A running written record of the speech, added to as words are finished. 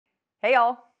Hey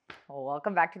y'all,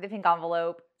 welcome back to the Pink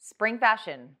Envelope. Spring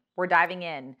fashion, we're diving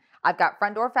in. I've got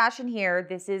Front Door Fashion here.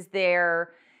 This is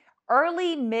their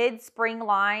early mid-spring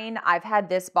line. I've had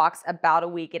this box about a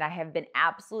week and I have been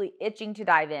absolutely itching to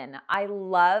dive in. I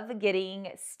love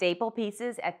getting staple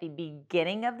pieces at the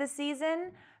beginning of the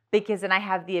season because then I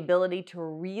have the ability to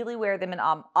really wear them and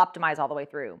optimize all the way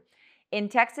through. In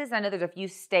Texas, I know there's a few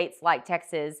states like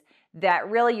Texas that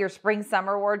really your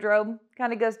spring-summer wardrobe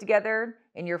kind of goes together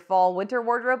and your fall-winter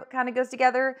wardrobe kind of goes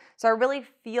together. So I really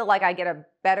feel like I get a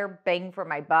better bang for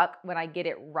my buck when I get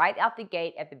it right out the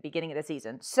gate at the beginning of the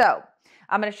season. So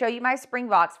I'm going to show you my spring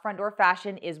box. Front Door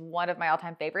Fashion is one of my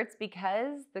all-time favorites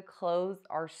because the clothes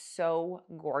are so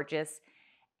gorgeous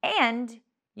and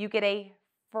you get a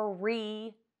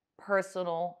free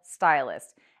personal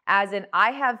stylist. As in,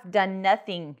 I have done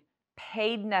nothing,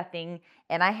 paid nothing,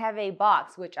 and I have a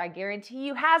box which I guarantee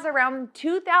you has around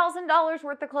 $2,000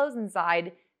 worth of clothes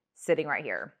inside sitting right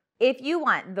here. If you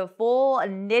want the full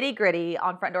nitty gritty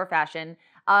on Front Door Fashion,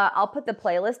 I'll put the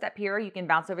playlist up here. You can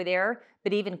bounce over there,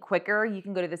 but even quicker, you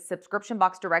can go to the subscription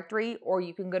box directory or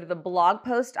you can go to the blog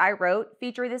post I wrote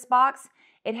featuring this box.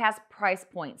 It has price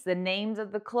points, the names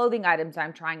of the clothing items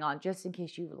I'm trying on, just in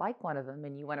case you like one of them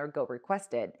and you want to go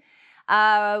request it.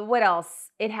 What else?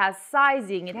 It has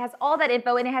sizing, it has all that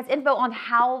info, and it has info on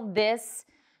how this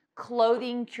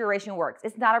clothing curation works.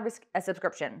 It's not a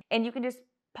subscription, and you can just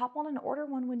pop on and order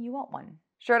one when you want one.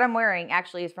 Shirt I'm wearing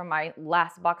actually is from my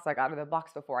last box I got, or the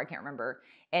box before, I can't remember,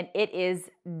 and it is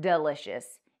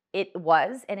delicious. It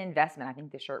was an investment. I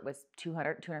think the shirt was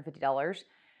 $200, $250,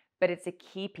 but it's a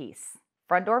key piece.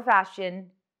 Front Door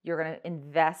Fashion, you're gonna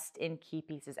invest in key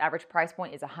pieces. Average price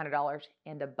point is $100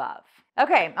 and above.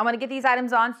 Okay, I'm gonna get these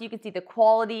items on so you can see the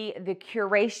quality, the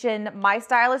curation. My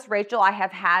stylist, Rachel, I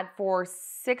have had for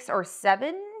 6 or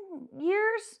 7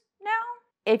 years now.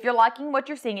 If you're liking what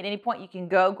you're seeing at any point, you can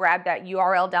go grab that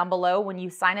URL down below. When you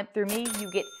sign up through me,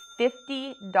 you get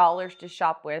 $50 to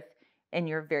shop with in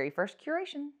your very first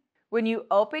curation. When you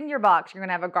open your box, you're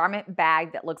gonna have a garment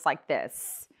bag that looks like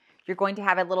this. You're going to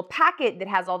have a little packet that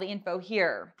has all the info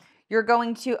here. You're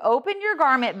going to open your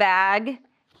garment bag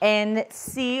and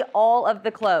see all of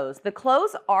the clothes. The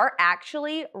clothes are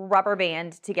actually rubber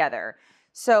band together.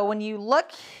 So when you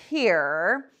look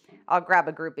here, I'll grab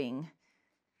a grouping.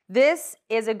 This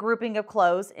is a grouping of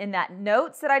clothes, and that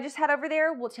notes that I just had over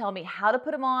there will tell me how to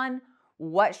put them on,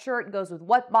 what shirt goes with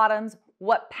what bottoms,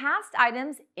 what past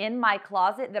items in my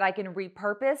closet that I can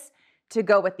repurpose to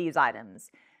go with these items.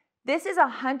 This is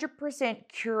 100%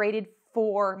 curated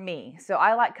for me. So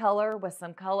I like color with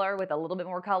some color with a little bit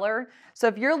more color. So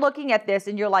if you're looking at this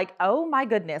and you're like, oh my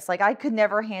goodness, like I could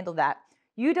never handle that.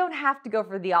 You don't have to go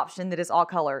for the option that is all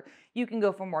color. You can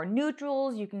go for more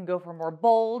neutrals. You can go for more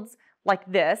bolds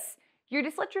like this. You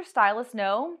just let your stylist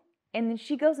know and then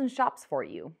she goes and shops for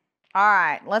you. All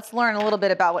right, let's learn a little bit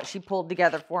about what she pulled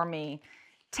together for me.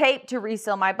 Tape to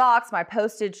reseal my box, my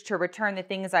postage to return the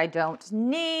things I don't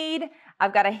need.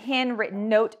 I've got a handwritten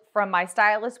note from my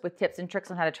stylist with tips and tricks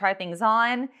on how to try things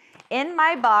on. In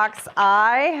my box,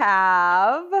 I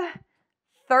have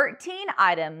 13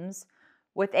 items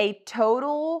with a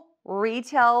total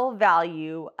retail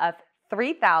value of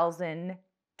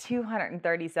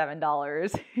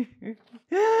 $3,237.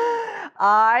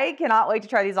 I cannot wait to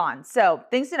try these on. So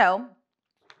things to know.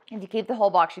 If you keep the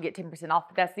whole box, you get 10%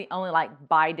 off. That's the only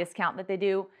buy discount that they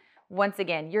do. Once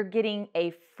again, you're getting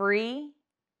a free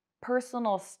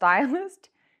personal stylist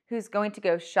who's going to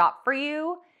go shop for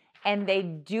you, and they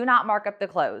do not mark up the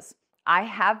clothes. I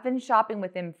have been shopping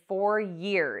with them for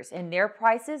years, and their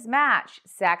prices match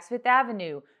Saks Fifth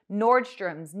Avenue,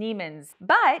 Nordstrom's, Neiman's.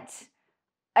 But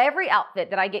every outfit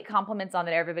that I get compliments on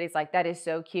that everybody's like, that is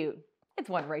so cute. It's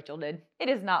one Rachel did. It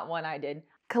is not one I did.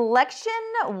 Collection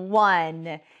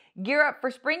 1. Gear up for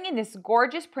spring in this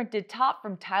gorgeous printed top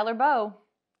from Tyler Bow.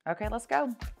 Okay, let's go.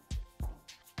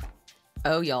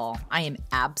 Oh, y'all, I am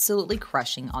absolutely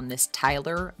crushing on this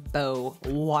Tyler Bow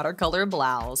watercolor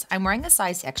blouse. I'm wearing a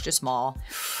size extra small,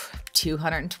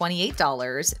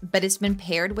 $228, but it's been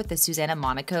paired with the Susanna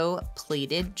Monaco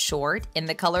pleated short in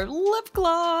the color Lip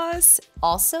Gloss.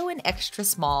 Also an extra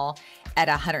small at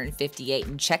 $158,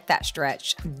 and check that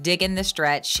stretch. Dig in the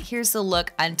stretch. Here's the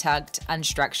look, untucked,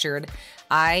 unstructured.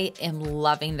 I am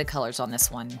loving the colors on this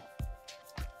one.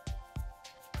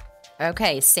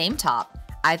 Okay, same top.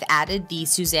 I've added the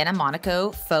Susanna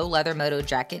Monaco faux leather moto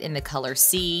jacket in the color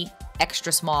C,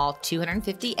 extra small,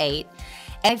 $258.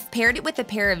 I've paired it with a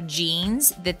pair of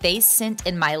jeans that they sent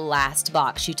in my last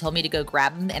box. She told me to go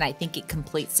grab them, and I think it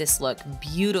completes this look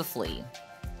beautifully.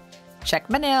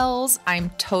 Check my nails. I'm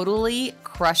totally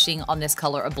crushing on this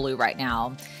color of blue right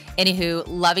now. Anywho,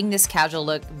 loving this casual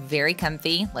look, very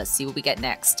comfy. Let's see what we get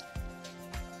next.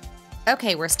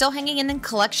 Okay, we're still hanging in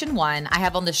collection 1. I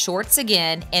have on the shorts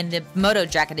again and the moto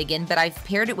jacket again, but I've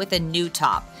paired it with a new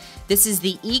top. This is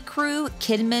the Ecru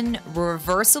Kidman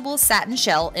Reversible Satin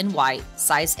Shell in white,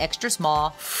 size extra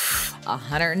small,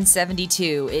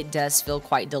 172. It does feel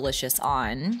quite delicious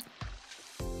on.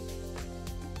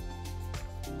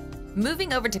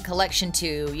 Moving over to collection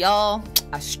 2, y'all,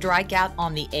 a strikeout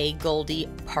on the A. Goldie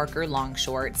Parker long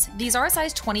shorts. These are a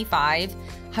size 25,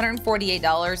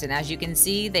 $148, and as you can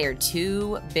see, they are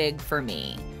too big for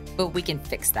me, but we can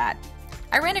fix that.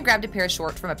 I ran and grabbed a pair of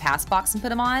shorts from a pass box and put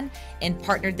them on, and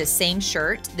partnered the same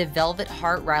shirt, the Velvet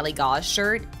Heart Riley Gauze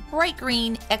shirt, bright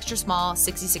green, extra small,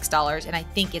 $66, and I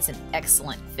think it's an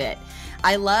excellent fit.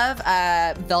 I love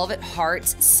Velvet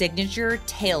Heart's signature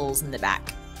tails in the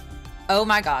back. Oh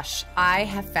my gosh, I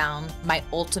have found my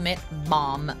ultimate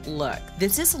mom look.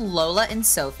 This is Lola and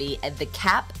Sophie at the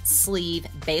cap sleeve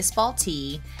baseball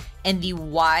tee and the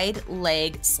wide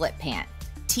leg slip pant.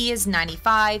 Tee is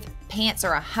 $95, pants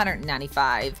are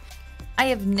 $195. I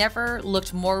have never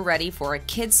looked more ready for a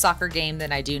kid's soccer game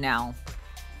than I do now.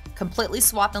 Completely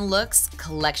swapping looks,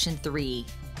 collection 3,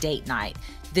 date night.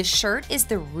 The shirt is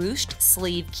the ruched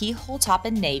sleeve keyhole top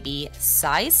in navy,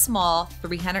 size small,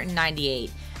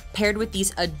 $398. Paired with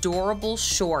these adorable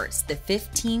shorts, the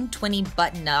 1520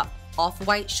 button-up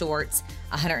off-white shorts,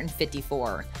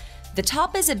 $154. The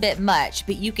top is a bit much,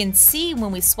 but you can see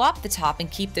when we swap the top and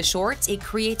keep the shorts, it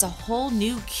creates a whole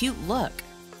new cute look.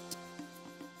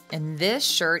 And this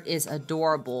shirt is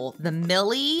adorable. The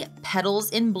Millie Petals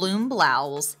in Bloom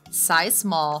blouse, size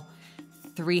small,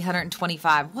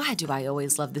 $325. Why do I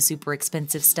always love the super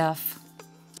expensive stuff?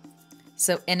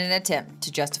 So in an attempt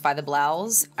to justify the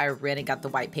blouse, I ran and got the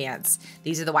white pants.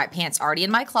 These are the white pants already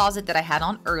in my closet that I had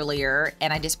on earlier,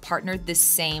 and I just partnered the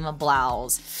same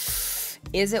blouse.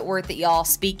 Is it worth it, y'all?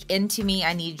 Speak into me.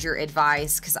 I need your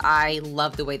advice because I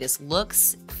love the way this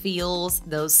looks, feels.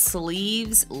 Those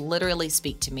sleeves literally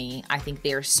speak to me. I think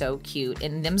they are so cute,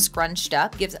 and them scrunched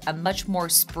up gives a much more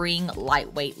spring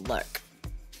lightweight look.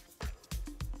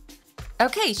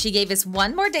 Okay, she gave us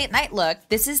one more date night look.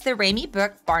 This is the Ramey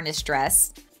Brook Varnish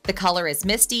dress. The color is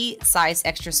Misty, size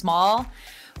extra small.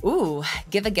 Ooh,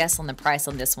 give a guess on the price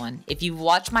on this one. If you've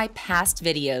watched my past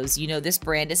videos, you know this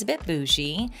brand is a bit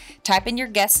bougie. Type in your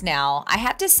guess now. I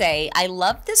have to say, I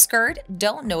love the skirt,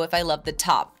 don't know if I love the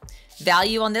top.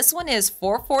 Value on this one is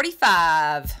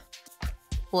 $445.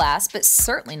 Last but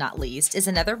certainly not least is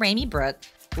another Ramey Brook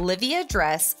Livia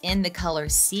dress in the color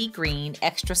sea green,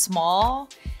 extra small.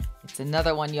 It's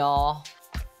another one, y'all.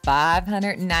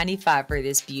 $595 for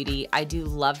this beauty. I do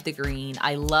love the green.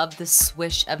 I love the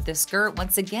swish of the skirt.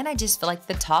 Once again, I just feel like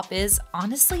the top is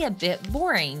honestly a bit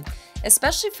boring,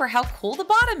 especially for how cool the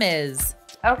bottom is.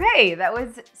 Okay, that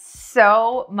was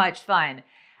so much fun.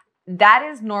 That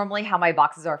is normally how my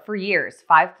boxes are for years,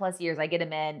 5+ years. I get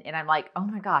them in and I'm like, oh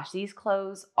my gosh, these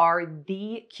clothes are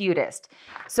the cutest.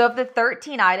 So of the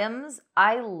 13 items,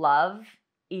 I love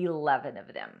 11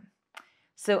 of them.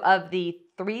 So of the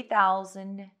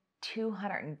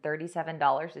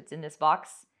 $3,237 that's in this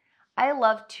box, I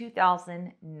love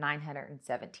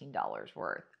 $2,917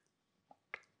 worth.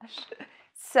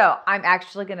 So I'm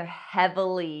actually going to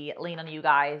heavily lean on you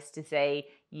guys to say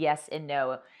yes and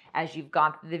no. As you've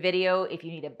gone through the video, if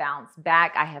you need to bounce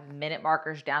back, I have minute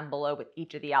markers down below with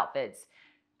each of the outfits.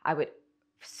 I would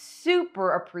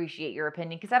super appreciate your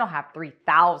opinion because I don't have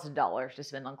 $3,000 to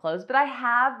spend on clothes, but I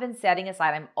have been setting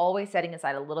aside, I'm always setting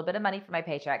aside a little bit of money for my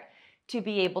paycheck to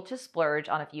be able to splurge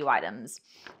on a few items.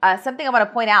 Something I want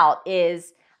to point out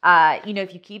is,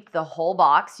 if you keep the whole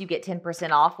box, you get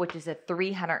 10% off, which is a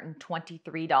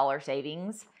 $323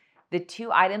 savings. The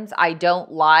 2 items I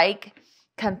don't like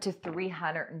come to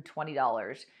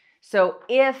 $320. So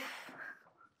if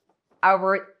I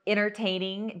were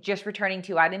entertaining just returning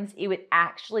 2 items, it would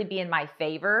actually be in my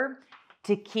favor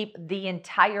to keep the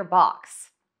entire box,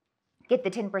 get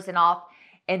the 10% off,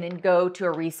 and then go to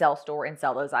a resale store and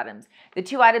sell those items. The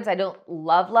 2 items I don't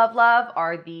love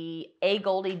are the A.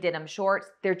 Goldie denim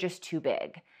shorts. They're just too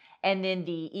big. And then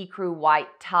the Ecru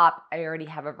white top, I already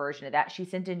have a version of that. She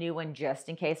sent a new one just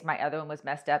in case my other one was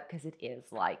messed up because it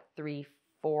is like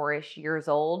 3-4-ish years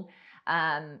old.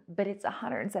 But it's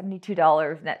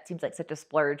 $172, and that seems like such a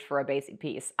splurge for a basic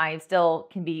piece. I still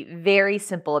can be very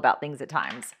simple about things at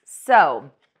times.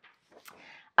 So,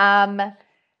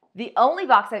 the only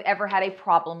box I've ever had a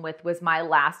problem with was my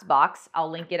last box.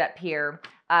 I'll link it up here.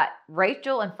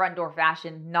 Rachel and Front Door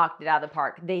Fashion knocked it out of the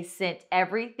park. They sent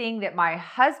everything that my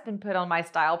husband put on my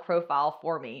style profile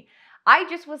for me. I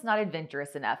just was not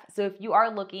adventurous enough. So if you are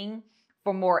looking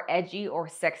for more edgy or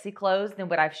sexy clothes than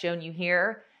what I've shown you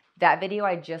here, that video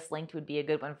I just linked would be a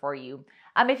good one for you.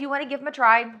 If you want to give them a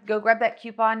try, go grab that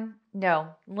coupon. No,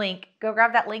 link. Go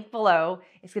grab that link below.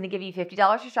 It's going to give you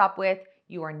 $50 to shop with.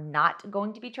 You are not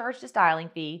going to be charged a styling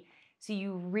fee. So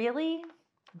you really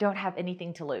don't have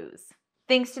anything to lose.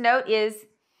 Things to note is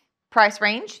price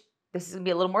range. This is going to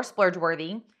be a little more splurge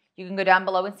worthy. You can go down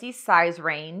below and see size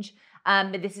range.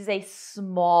 This is a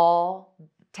small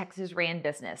Texas ran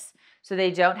business. So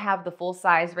they don't have the full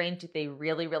size range that they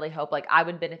really, really hope. Like I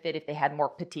would benefit if they had more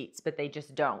petites, but they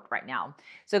just don't right now.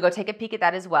 So go take a peek at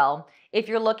that as well. If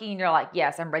you're looking and you're like,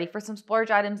 yes, I'm ready for some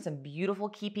splurge items, some beautiful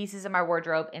key pieces in my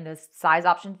wardrobe, and the size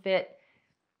option fit,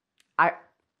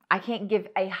 I can't give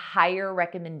a higher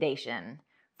recommendation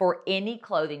for any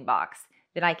clothing box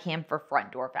than I can for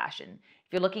Front Door Fashion.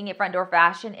 If you're looking at Front Door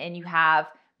Fashion and you have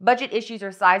budget issues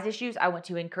or size issues, I want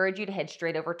to encourage you to head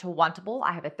straight over to Wantable.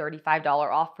 I have a $35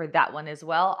 off for that one as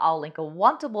well. I'll link a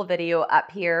Wantable video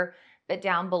up here, but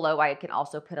down below I can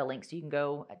also put a link so you can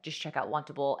go just check out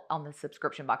Wantable on the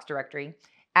subscription box directory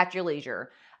at your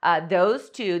leisure. Those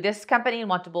two, this company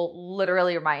and Wantable,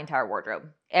 literally are my entire wardrobe.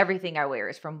 Everything I wear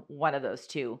is from one of those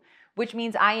two, which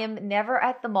means I am never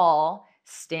at the mall,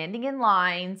 standing in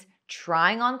lines,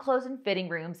 trying on clothes in fitting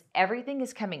rooms. Everything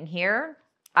is coming here.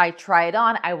 I try it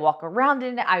on, I walk around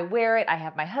in it, I wear it, I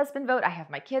have my husband vote, I have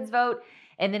my kids vote,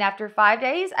 and then after 5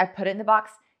 days, I put it in the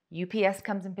box, UPS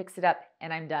comes and picks it up,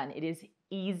 and I'm done. It is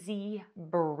easy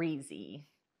breezy.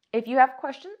 If you have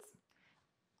questions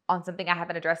on something I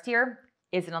haven't addressed here,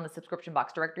 is it on the subscription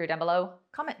box directory down below?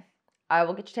 Comment. I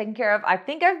will get you taken care of. I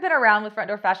think I've been around with Front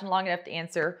Door Fashion long enough to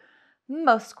answer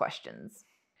most questions.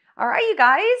 All right, you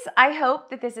guys, I hope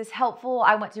that this is helpful.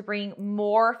 I want to bring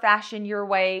more fashion your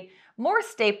way, more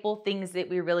staple things that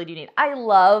we really do need. I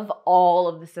love all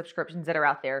of the subscriptions that are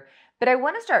out there, but I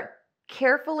want to start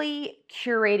carefully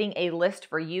curating a list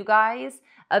for you guys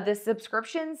of the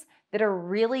subscriptions that are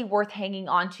really worth hanging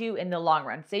on to in the long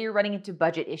run. Say you're running into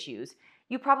budget issues.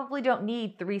 You probably don't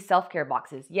need 3 self-care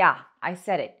boxes. Yeah, I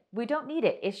said it. We don't need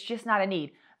it. It's just not a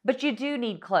need. But you do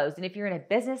need clothes. And if you're in a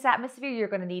business atmosphere, you're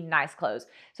going to need nice clothes.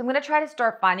 So I'm going to try to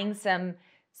start finding some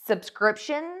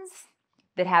subscriptions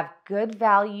that have good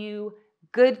value,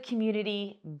 good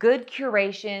community, good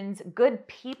curations, good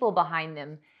people behind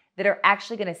them that are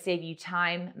actually going to save you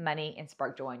time, money, and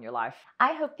spark joy in your life.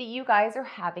 I hope that you guys are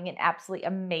having an absolutely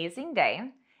amazing day.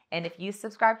 And if you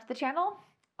subscribe to the channel,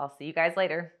 I'll see you guys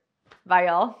later. Bye,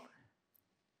 y'all.